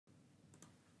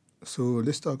So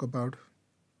let's talk about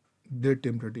blade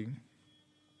templating.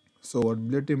 So what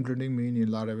blade templating mean in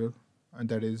Laravel, and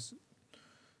that is,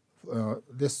 uh,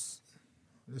 let's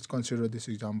let's consider this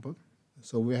example.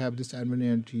 So we have this admin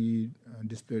entry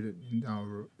displayed in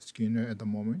our screen at the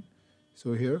moment.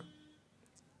 So here,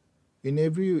 in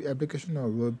every application or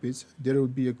web page, there will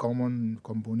be a common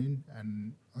component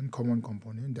and uncommon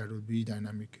component that will be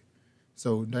dynamic.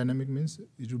 So dynamic means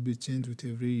it will be changed with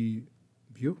every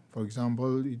view. For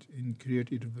example, in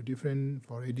create it will be different,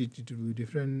 for edit it will be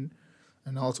different,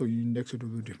 and also in index it will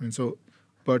be different. So,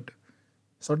 but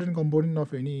certain component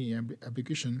of any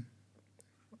application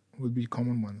will be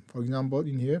common one. For example,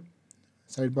 in here,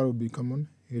 sidebar will be common,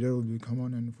 header will be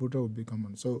common, and footer will be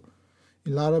common. So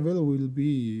in Laravel, we will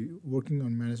be working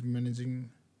on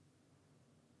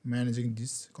managing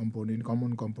this component,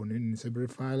 common component in a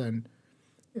separate file, and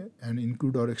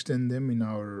include or extend them in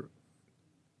our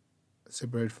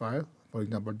separate file. For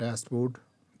example, dashboard,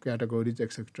 categories,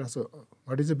 etc. So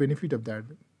what is the benefit of that?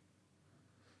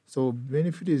 So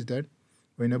benefit is that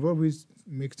whenever we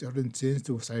make certain change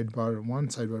to one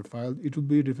sidebar file, it will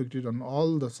be reflected on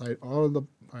all the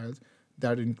files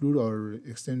that include or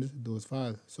extend those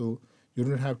files. So you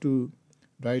don't have to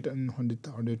write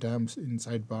 100 times in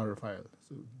sidebar file.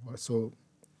 So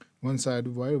one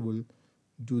sidebar will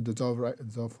do the job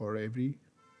for every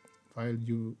file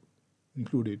you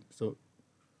included. So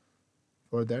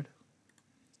for that,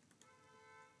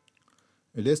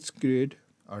 let's create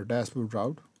our dashboard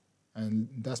route, and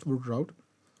dashboard route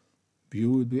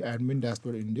view will be admin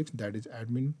dashboard index, that is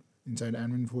admin inside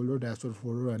admin folder, dashboard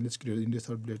folder, and let's create index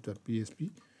of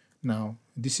blade.php. Now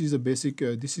this is a basic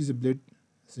this is a blade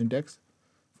syntax.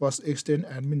 First extend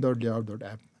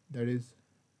admin.layout.app, that is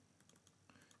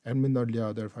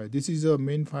admin.layout.file. This is a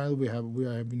main file we have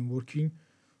been working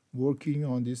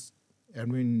on this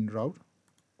admin route.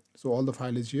 So all the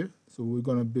file is here. So we're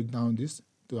gonna break down this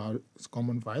to our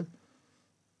common file.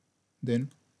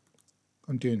 Then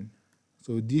contain.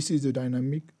 So this is a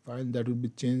dynamic file that will be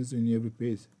changed in every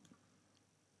page.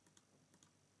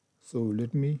 So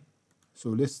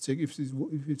let's check if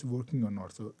it's working or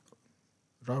not. So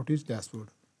route is dashboard.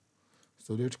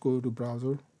 So let's go to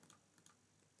browser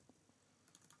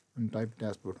and type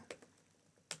dashboard.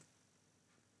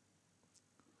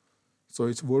 So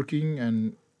it's working,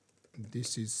 and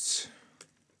this is,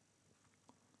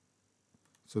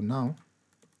 so now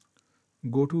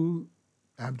go to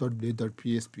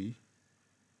app.blade.php.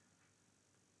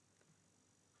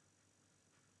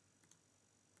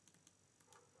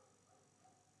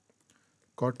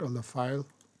 Cut all the file.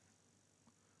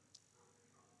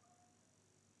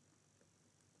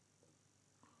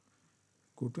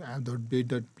 Go to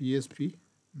app.blade.php.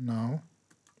 Now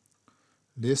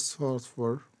let's search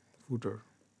for footer.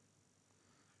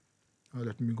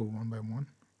 Let me go one by one.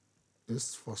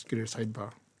 Let's first create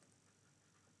sidebar.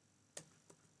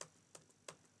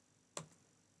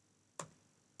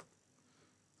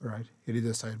 Right, here is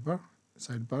the sidebar.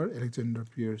 Sidebar Alexander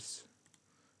Pierce.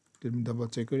 Let me double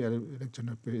check it.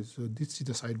 Alexander Pierce. So this is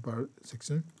the sidebar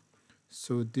section.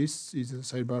 So this is the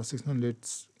sidebar section.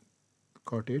 Let's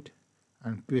cut it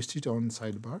and paste it on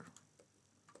sidebar.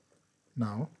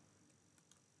 Now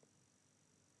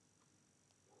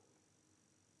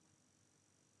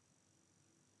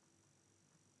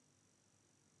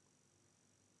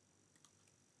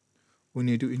we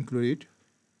need to include it.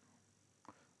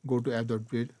 Go to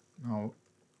app.blade. Now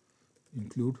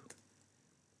include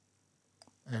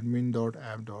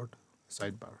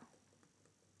admin.app.sidebar.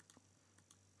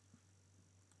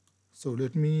 So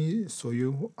let me show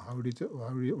you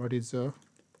what is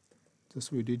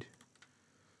just we did.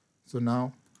 So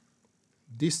now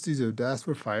this is a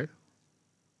dashboard file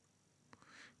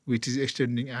which is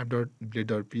extending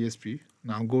app.blade.php.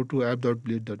 Now go to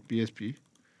app.blade.php.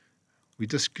 We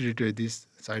just created this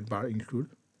sidebar include.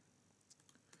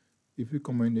 If we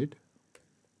comment it,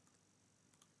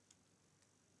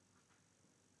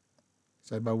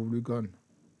 sidebar will be gone.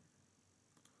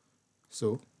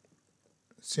 So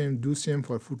same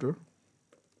for footer.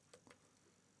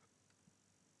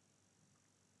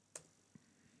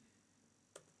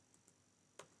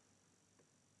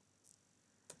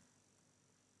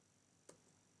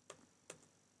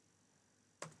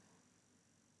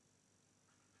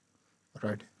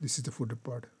 Right, this is the footer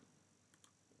part.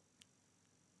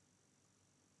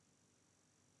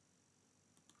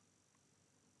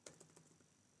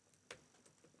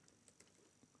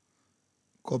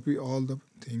 Copy all the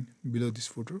thing below this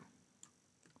footer,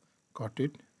 cut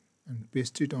it and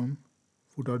paste it on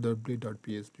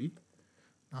footer.blade.php.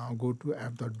 Now go to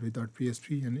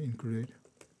app.blade.php and include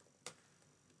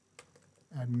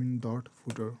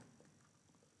admin.footer.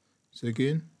 So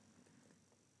again,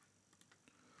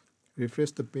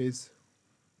 refresh the page.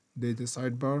 There is a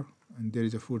sidebar and there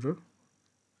is a footer.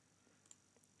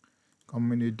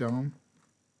 Comment it down.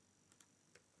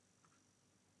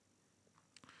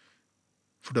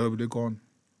 Footer will be gone.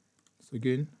 So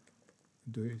again,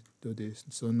 do this.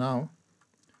 So now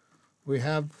we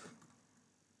can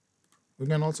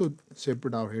also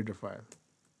separate our header file.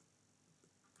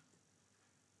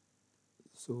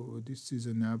 So this is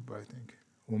an app, I think,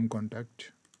 home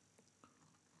contact.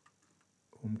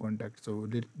 So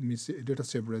let us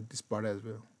separate this part as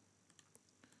well.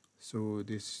 So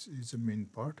this is the main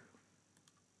part.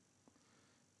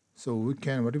 So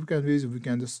what we can do is we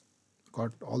can just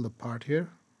cut all the part here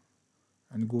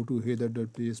and go to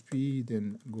header.php,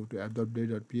 then go to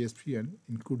app.play.php and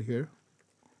include here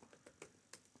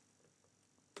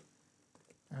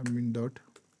admin dot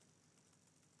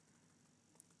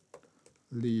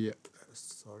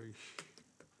layouts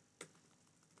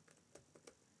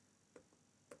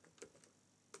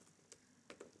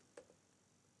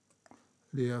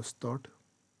dot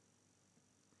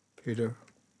header.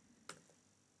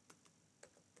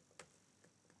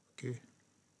 Okay.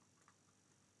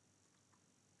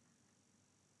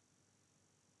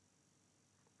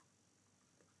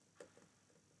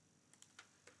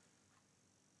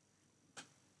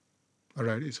 All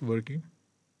right, it's working.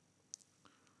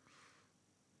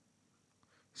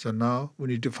 So now we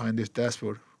need to find this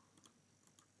dashboard.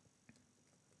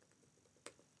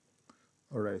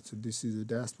 All right, so this is the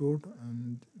dashboard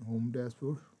and home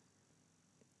dashboard.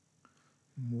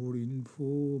 More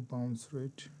info, bounce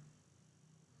rate.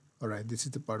 All right, this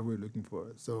is the part we're looking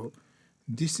for. So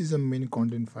this is a main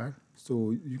content file.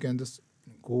 So you can just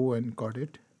go and cut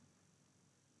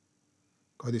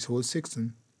this whole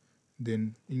section,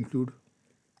 then include,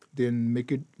 then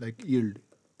make it like yield,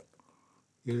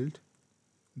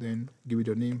 then give it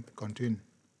a name, content.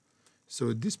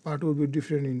 So this part will be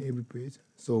different in every page.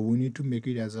 So we need to make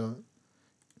it as a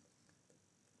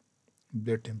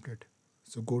blade template.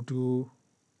 So go to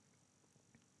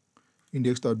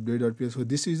index.blade.php. So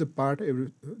this is a part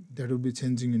that will be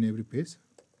changing in every page.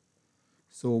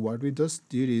 So what we just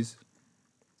did is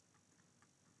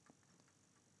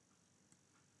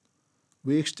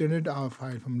we extended our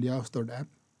file from layouts.app.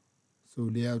 So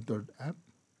layout.app.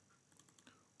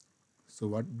 So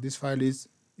what this file is,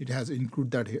 it has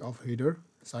include that of header,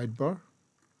 sidebar,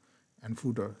 and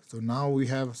footer. So now we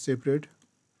have separate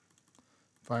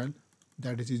file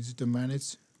that is easy to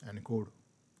manage and code.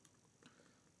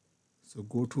 So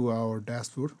go to our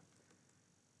dashboard.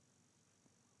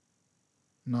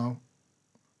 Now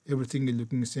everything is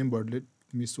looking the same, but let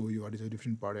me show you what is a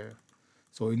different part here.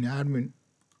 So in admin,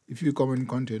 if you comment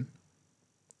content,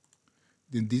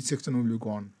 then this section will be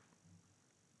gone.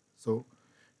 So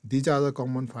these are the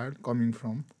common file coming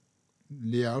from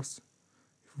layouts,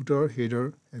 footer,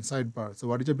 header, and sidebar. So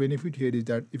what is the benefit here is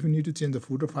that if you need to change the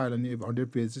footer file and you have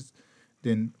 100 pages,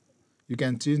 then you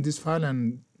can change this file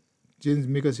and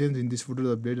make a change in this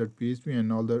footer.blade.php,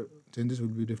 and all the changes will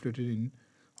be reflected in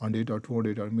 100 or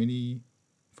 200 or many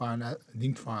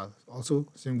linked files. Also,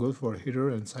 same goes for header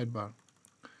and sidebar.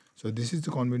 So this is the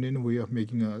convenient way of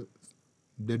making a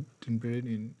blade template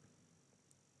in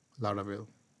Laravel.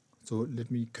 So let's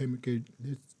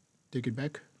take it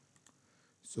back.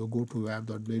 So go to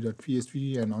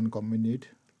app.blade.php and uncomment it.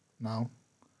 Now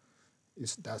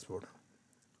it's dashboard.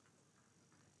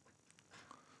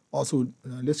 Also,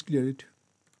 let's clear it.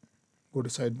 Go to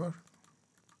sidebar.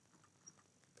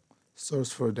 Search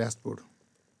for dashboard,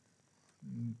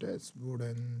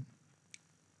 and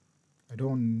I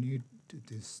don't need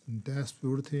this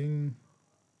dashboard thing.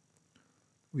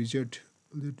 Widget.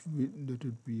 Let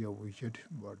it be a widget,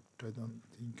 but I don't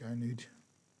think I need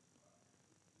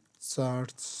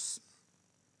charts.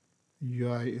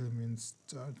 UI elements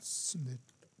charts.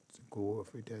 Let's go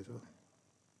of it as well.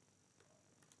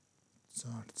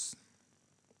 Charts.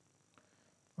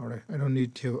 All right, I don't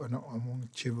need among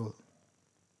table.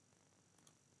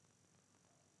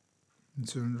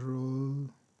 General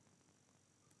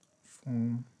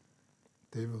form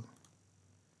table.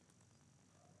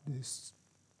 This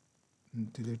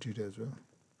delete it as well.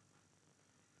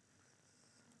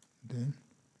 Then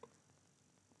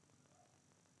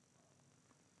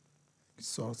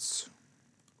sorts,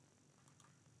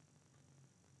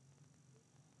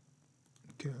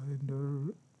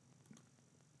 calendar,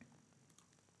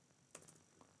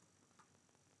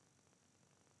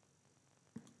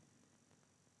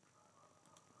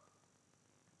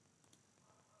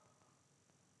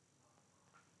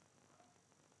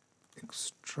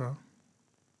 extra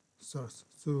source.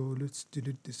 So let's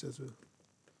delete this as well.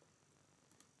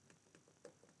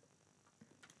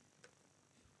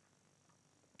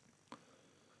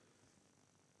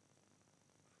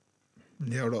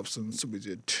 layout options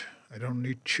widget. I don't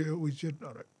need share widget.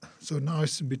 All right. So now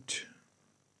it's a bit.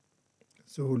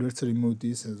 So let's remove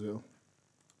this as well.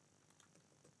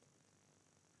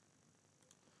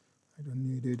 I don't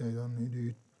need it. I don't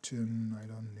need it, and I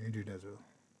don't need it as well.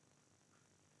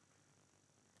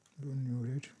 Don't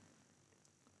need it.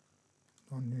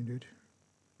 Don't need it.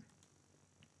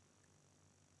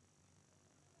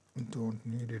 Don't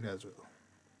need it as well.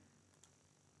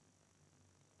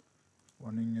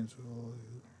 Warning as well.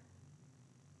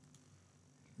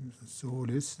 So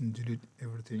let's delete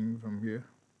everything from here.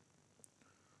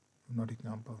 Not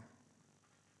example.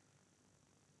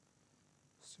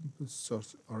 Simple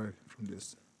source. Alright, from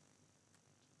this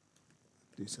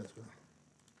as well.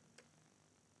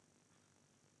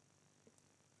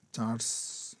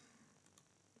 Charts.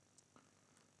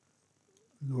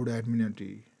 Load admin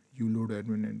entry. You load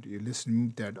admin entry. Let's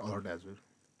remove that alert as well.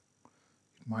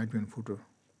 It might be in footer.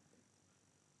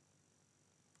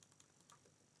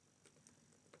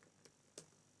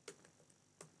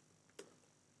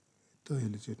 The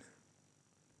hell is it?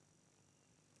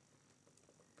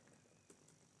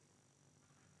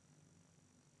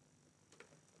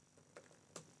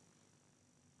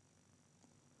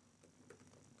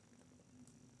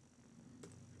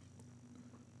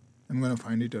 I'm gonna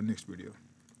find it on next video.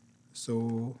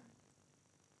 So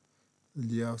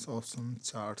layout option,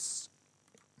 charts.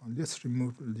 Let's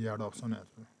remove layout option as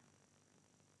well.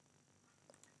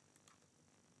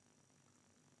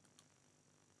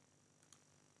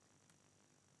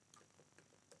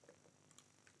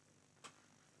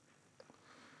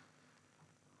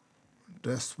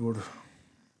 Dashboard.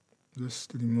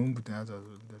 Just remove that as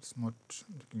well. That's not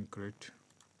looking great.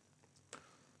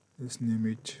 Let's name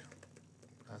it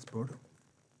dashboard.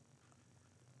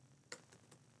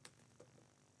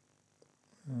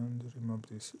 And remove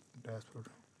this dashboard.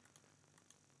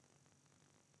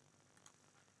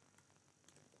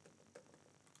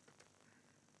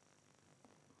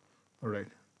 Alright.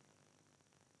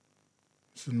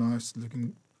 So now it's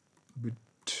looking a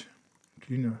bit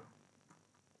cleaner.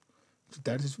 So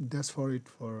that's for it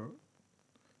for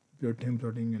your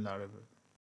templating in Laravel.